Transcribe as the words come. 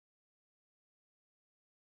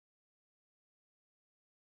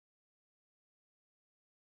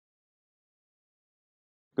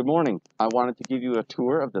Good morning. I wanted to give you a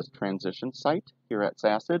tour of this transition site here at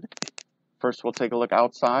SASED. First, we'll take a look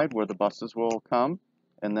outside where the buses will come,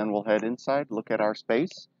 and then we'll head inside, look at our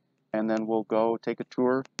space, and then we'll go take a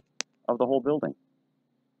tour of the whole building.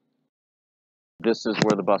 This is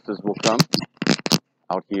where the buses will come,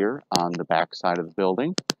 out here on the back side of the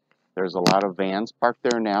building. There's a lot of vans parked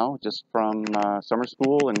there now, just from summer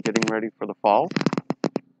school and getting ready for the fall.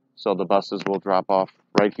 So the buses will drop off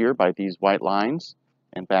right here by these white lines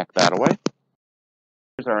and back that away.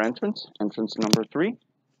 Here's our entrance number 3.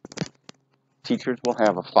 Teachers will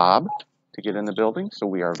have a fob to get in the building, so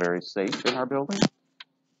we are very safe in our building.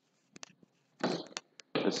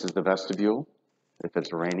 This is the vestibule. If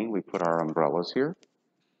it's raining, we put our umbrellas here.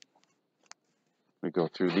 We go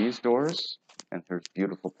through these doors, and there's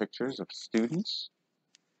beautiful pictures of students.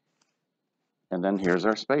 And then here's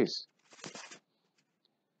our space.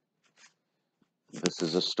 This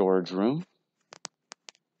is a storage room.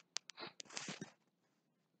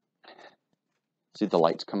 See the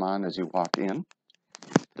lights come on as you walk in.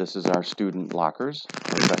 This is our student lockers,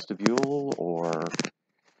 or vestibule, or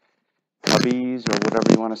cubbies, or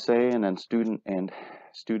whatever you want to say, and then student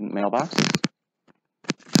mailboxes.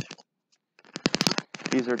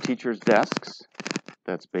 These are teachers' desks.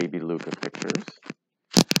 That's baby Luca pictures.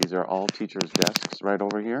 These are all teachers' desks right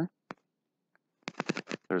over here.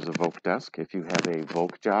 There's a Voc desk. If you have a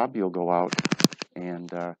Voc job, you'll go out and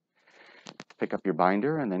pick up your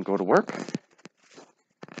binder and then go to work.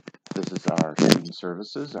 This is our student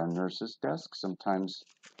services, our nurses' desk. Sometimes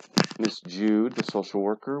Miss Jude, the social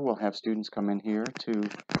worker, will have students come in here to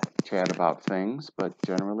chat about things, but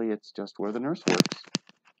generally it's just where the nurse works.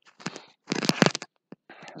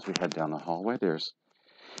 As we head down the hallway, there's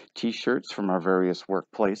t-shirts from our various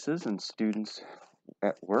workplaces and students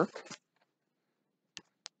at work.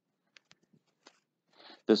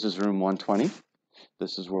 This is room 120.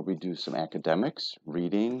 This is where we do some academics,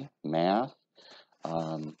 reading, math.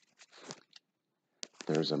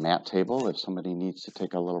 There's a mat table if somebody needs to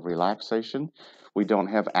take a little relaxation. We don't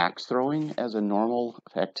have axe throwing as a normal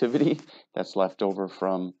activity. That's left over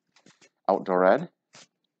from outdoor ed.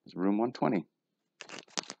 It's room 120.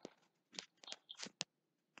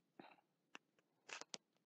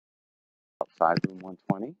 Outside room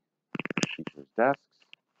 120, teachers' desks.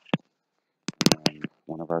 And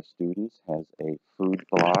one of our students has a food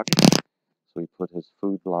blog, so we put his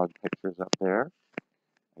food blog pictures up there.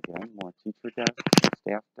 Again, more teacher desks,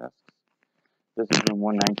 staff desks. This is room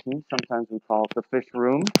 119. Sometimes we call it the fish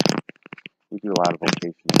room. We do a lot of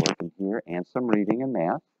vocational work in here, and some reading and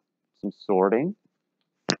math, some sorting.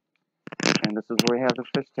 And this is where we have the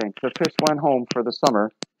fish tank. The fish went home for the summer.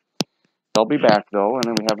 They'll be back, though, and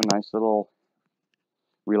then we have a nice little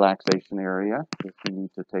relaxation area if you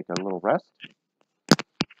need to take a little rest.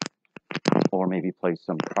 Or maybe play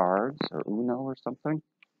some cards or Uno or something.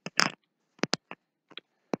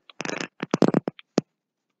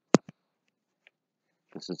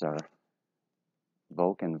 This is our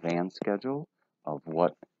Voc and van schedule of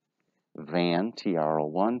what van,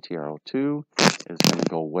 TRO1, TRO2, is going to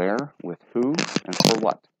go where, with who, and for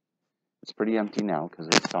what. It's pretty empty now because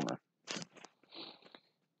it's summer.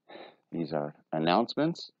 These are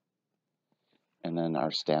announcements, and then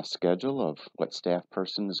our staff schedule of what staff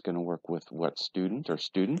person is going to work with what student or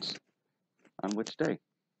students on which day.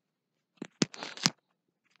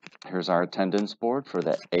 Here's our attendance board for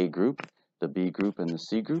the A group, the B group, and the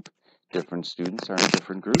C group. Different students are in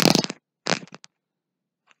different groups.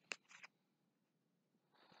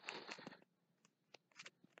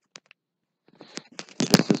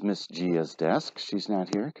 This is Miss Gia's desk. She's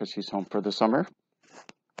not here because she's home for the summer.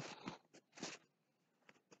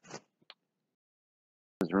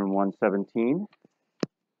 This is room 117.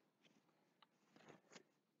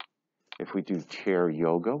 If we do chair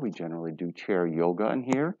yoga, we generally do chair yoga in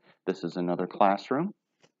here. This is another classroom.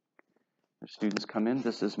 The students come in.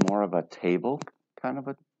 This is more of a table kind of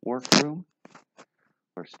a workroom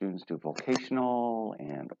where students do vocational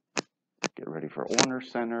and get ready for honor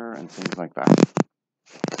center and things like that.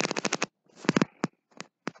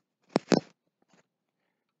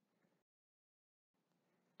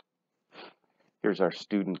 Here's our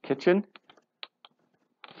student kitchen.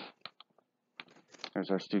 There's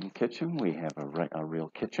our student kitchen. We have a real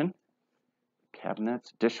kitchen.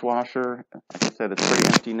 Cabinets, dishwasher. Like I said, it's pretty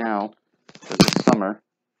empty now because it's summer.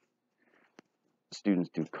 Students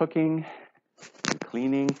do cooking, do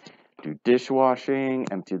cleaning, do dishwashing,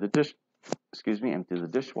 empty the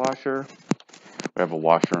dishwasher. We have a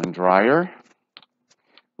washer and dryer.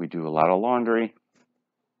 We do a lot of laundry.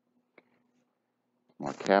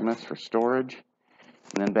 More cabinets for storage.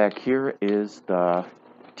 And then back here is the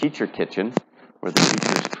teacher kitchen, where the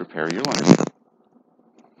teachers prepare your lunch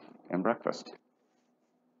and breakfast.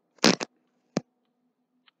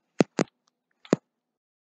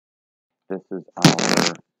 This is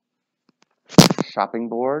our shopping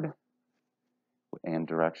board and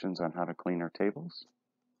directions on how to clean our tables.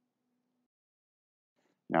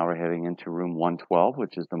 Now we're heading into room 112,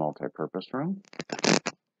 which is the multi-purpose room.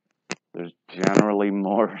 There's generally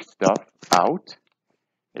more stuff out.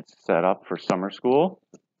 It's set up for summer school.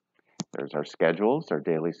 There's our schedules, our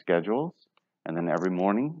daily schedules. And then every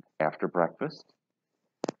morning after breakfast,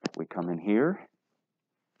 we come in here.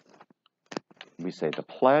 We say the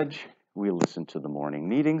pledge. We listen to the morning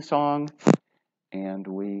meeting song. And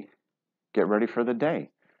we get ready for the day.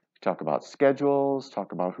 We talk about schedules,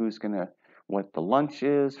 talk about what the lunch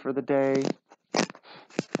is for the day.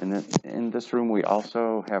 And then in this room, we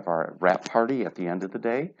also have our wrap party at the end of the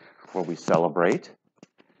day, where we celebrate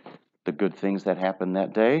the good things that happened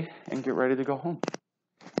that day and get ready to go home.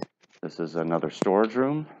 This is another storage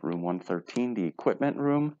room, room 113, the equipment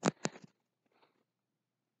room.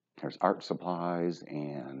 There's art supplies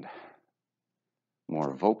and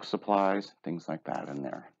more Vogue supplies, things like that in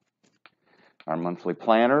there. Our monthly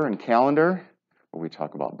planner and calendar, where we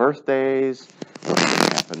talk about birthdays, what's going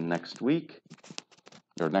to happen next week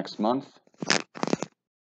or next month.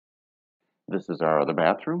 This is our other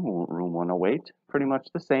bathroom, room 108, pretty much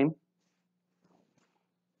the same.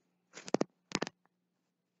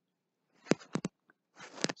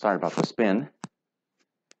 Sorry about the spin.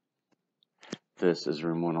 This is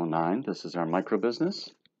room 109. This is our micro business.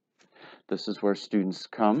 This is where students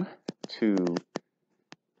come to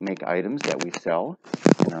make items that we sell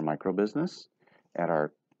in our micro business at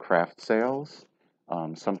our craft sales.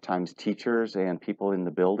 Sometimes teachers and people in the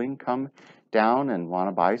building come down and want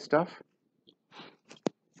to buy stuff.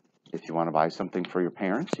 If you want to buy something for your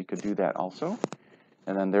parents, you could do that also.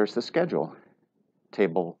 And then there's the schedule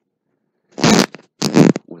table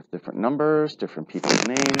with different numbers, different people's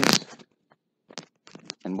names,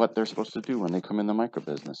 and what they're supposed to do when they come in the micro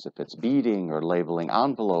business. If it's beading or labeling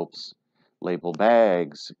envelopes, label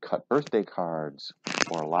bags, cut birthday cards,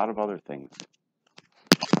 or a lot of other things.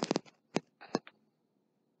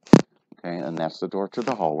 Okay, and that's the door to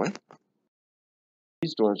the hallway.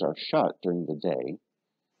 These doors are shut during the day,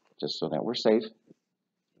 just so that we're safe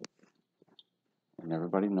and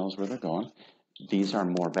everybody knows where they're going. These are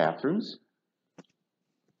more bathrooms,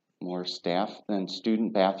 more staff than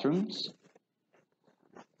student bathrooms.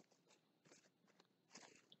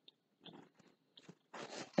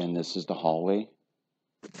 And this is the hallway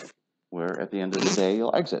where at the end of the day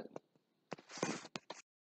you'll exit.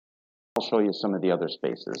 I'll show you some of the other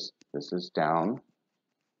spaces. This is down.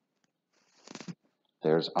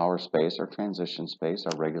 There's our space, our transition space,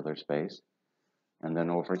 our regular space. And then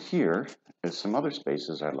over here is some other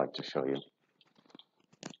spaces I'd like to show you.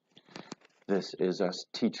 This is a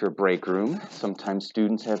teacher break room. Sometimes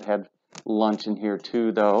students have had lunch in here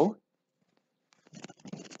too, though.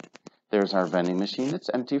 There's our vending machine. It's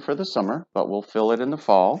empty for the summer, but we'll fill it in the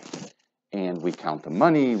fall. And we count the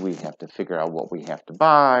money. We have to figure out what we have to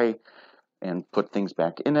buy and put things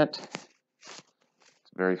back in it.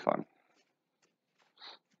 It's very fun.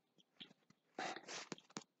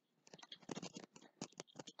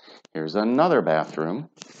 Here's another bathroom.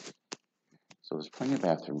 So there's plenty of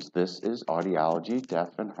bathrooms. This is audiology,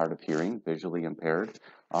 deaf and hard of hearing, visually impaired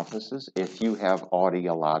offices. If you have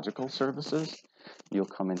audiological services, you'll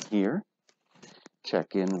come in here,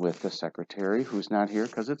 check in with the secretary who's not here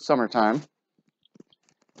because it's summertime.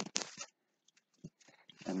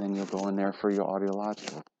 And then you'll go in there for your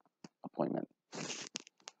audiological appointment.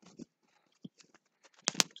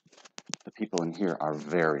 The people in here are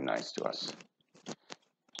very nice to us.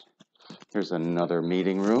 Here's another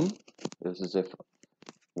meeting room. This is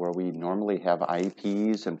where we normally have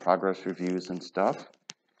IEPs and progress reviews and stuff,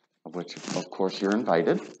 of which, of course, you're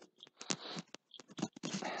invited.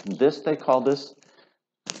 They call this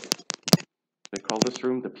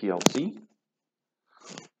room the PLC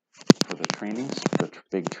for the trainings, the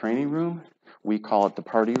big training room. We call it the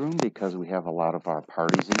party room because we have a lot of our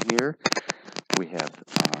parties in here. We have,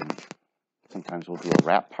 sometimes we'll do a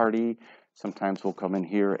wrap party. Sometimes we'll come in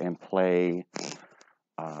here and play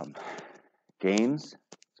games.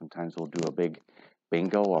 Sometimes we'll do a big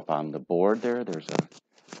bingo up on the board there. There's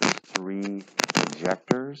 3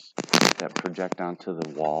 projectors that project onto the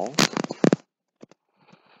walls.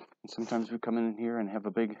 And sometimes we come in here and have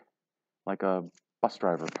a big, like a bus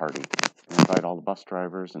driver party. We invite all the bus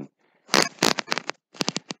drivers and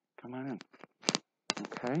come on in.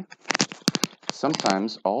 Okay.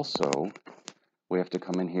 Sometimes also we have to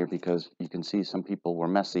come in here because you can see some people were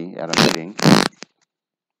messy at a meeting.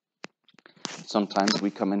 Sometimes we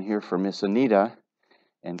come in here for Miss Anita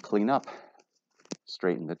and clean up,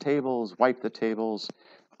 straighten the tables, wipe the tables,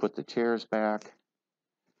 put the chairs back.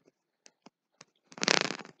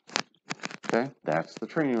 Okay, that's the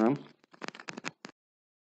training room.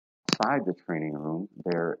 Inside the training room,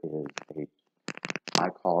 there is I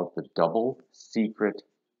call it the double secret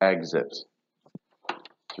exit.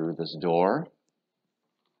 Through this door,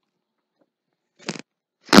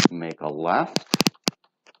 make a left,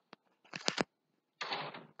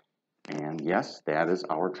 and yes, that is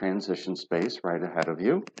our transition space right ahead of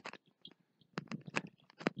you.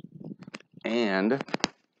 And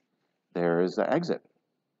there is the exit.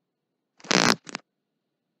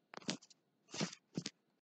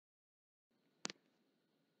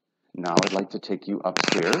 Now I'd like to take you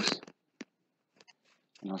upstairs,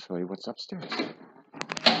 and I'll show you what's upstairs.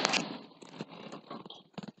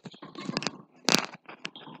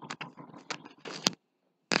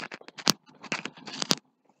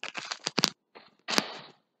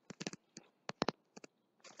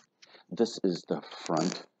 This is the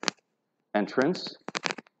front entrance.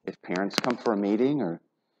 If parents come for a meeting or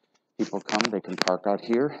people come, they can park out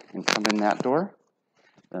here and come in that door.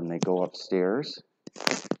 Then they go upstairs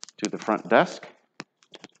to the front desk.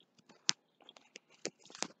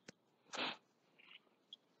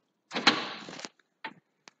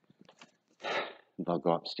 They'll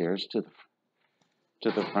go upstairs to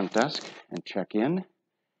the front desk and check in,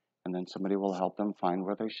 and then somebody will help them find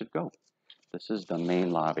where they should go. This is the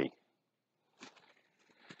main lobby.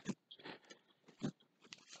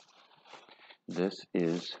 This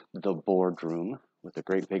is the boardroom with a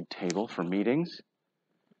great big table for meetings.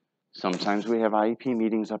 Sometimes we have IEP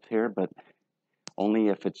meetings up here, but only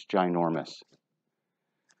if it's ginormous.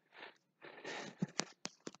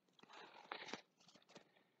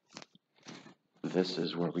 This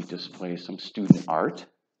is where we display some student art.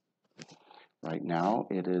 Right now,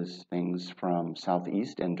 it is things from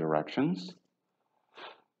Southeast and directions.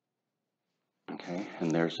 Okay, and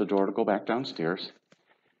there's the door to go back downstairs.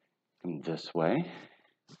 And this way.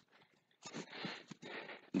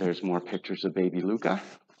 There's more pictures of baby Luca.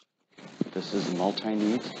 This is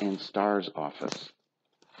multi-needs and STARS office.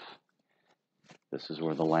 This is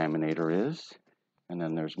where the laminator is. And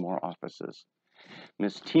then there's more offices.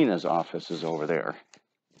 Miss Tina's office is over there.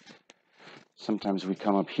 Sometimes we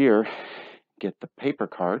come up here, get the paper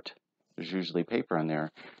cart. There's usually paper in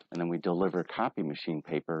there. And then we deliver copy machine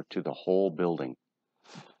paper to the whole building,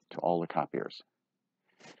 to all the copiers.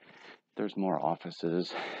 There's more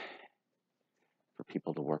offices for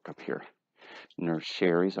people to work up here. Nurse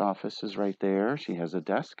Sherry's office is right there. She has a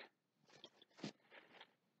desk.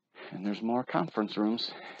 And there's more conference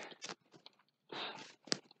rooms.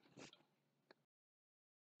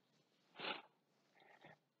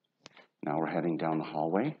 Now we're heading down the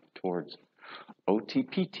hallway towards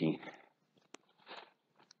OTPT.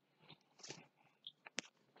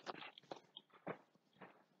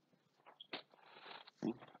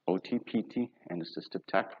 OTPT and Assistive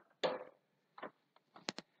Tech.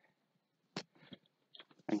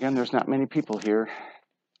 Again, there's not many people here.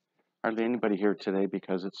 Hardly anybody here today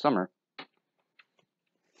because it's summer.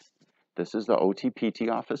 This is the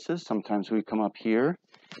OTPT offices. Sometimes we come up here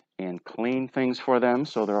and clean things for them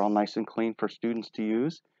so they're all nice and clean for students to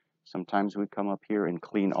use. Sometimes we come up here and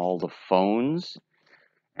clean all the phones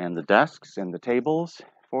and the desks and the tables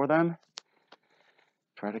for them.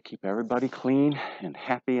 Try to keep everybody clean and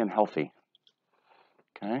happy and healthy.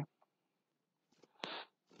 Okay?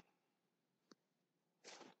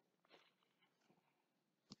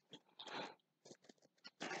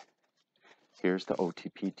 Here's the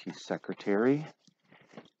OTPT secretary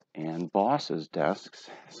and boss's desks.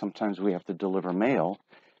 Sometimes we have to deliver mail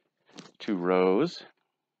to Rose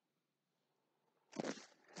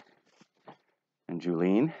and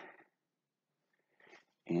Julene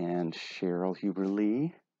and Cheryl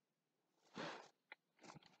Huber-Lee.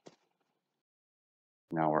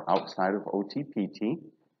 Now we're outside of OTPT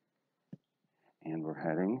and we're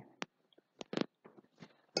heading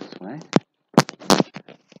this way.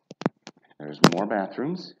 There's more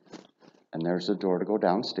bathrooms and there's a door to go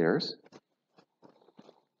downstairs.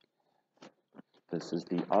 This is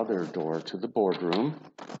the other door to the boardroom.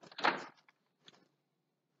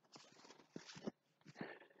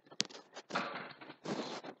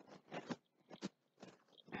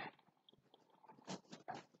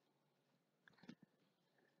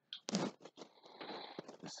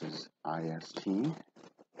 This is IST,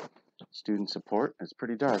 student support. It's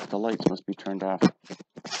pretty dark. The lights must be turned off.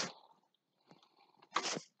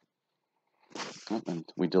 And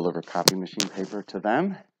we deliver copy machine paper to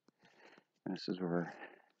them. And this is where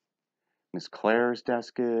Miss Claire's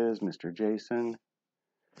desk is, Mr. Jason.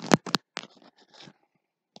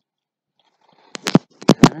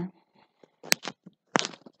 Okay.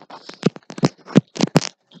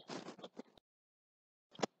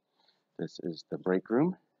 This is the break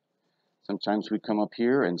room. Sometimes we come up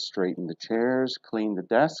here and straighten the chairs, clean the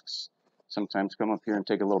desks. Sometimes come up here and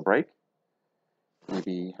take a little break.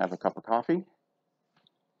 Maybe have a cup of coffee.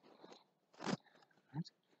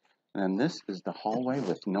 And then this is the hallway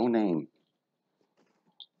with no name.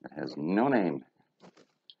 It has no name.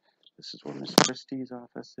 This is where Miss Christie's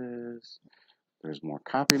office is. There's more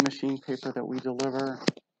copy machine paper that we deliver.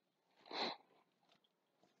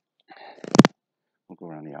 We'll go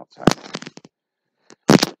around the outside.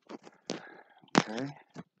 Okay.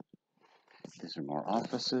 These are more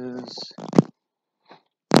offices.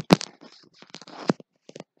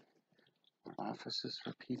 More offices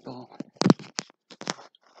for people.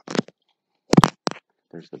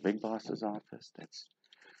 There's the big boss's office. That's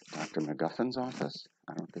Dr. McGuffin's office.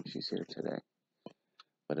 I don't think she's here today.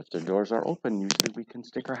 But if the doors are open, usually we can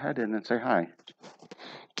stick our head in and say hi.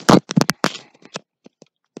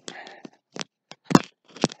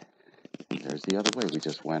 And there's the other way. We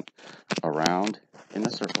just went around in a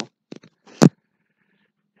circle.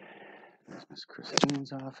 There's Miss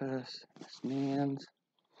Christine's office, Miss Nan's,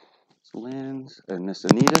 Miss Lynn's, and Miss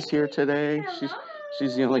Anita's here today.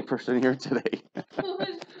 She's the only person here today. Who am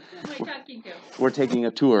I talking to? We're taking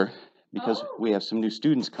a tour because we have some new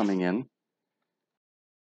students coming in.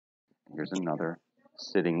 Here's another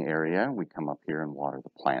sitting area. We come up here and water the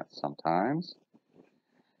plants sometimes.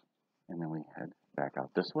 And then we head back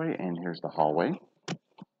out this way, and here's the hallway.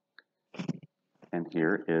 And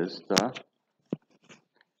here is the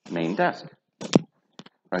main desk.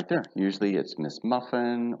 Right there. Usually it's Miss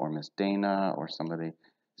Muffin or Miss Dana or somebody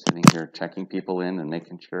sitting here checking people in and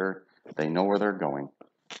making sure they know where they're going.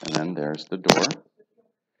 And then there's the door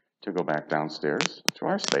to go back downstairs to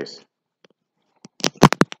our space.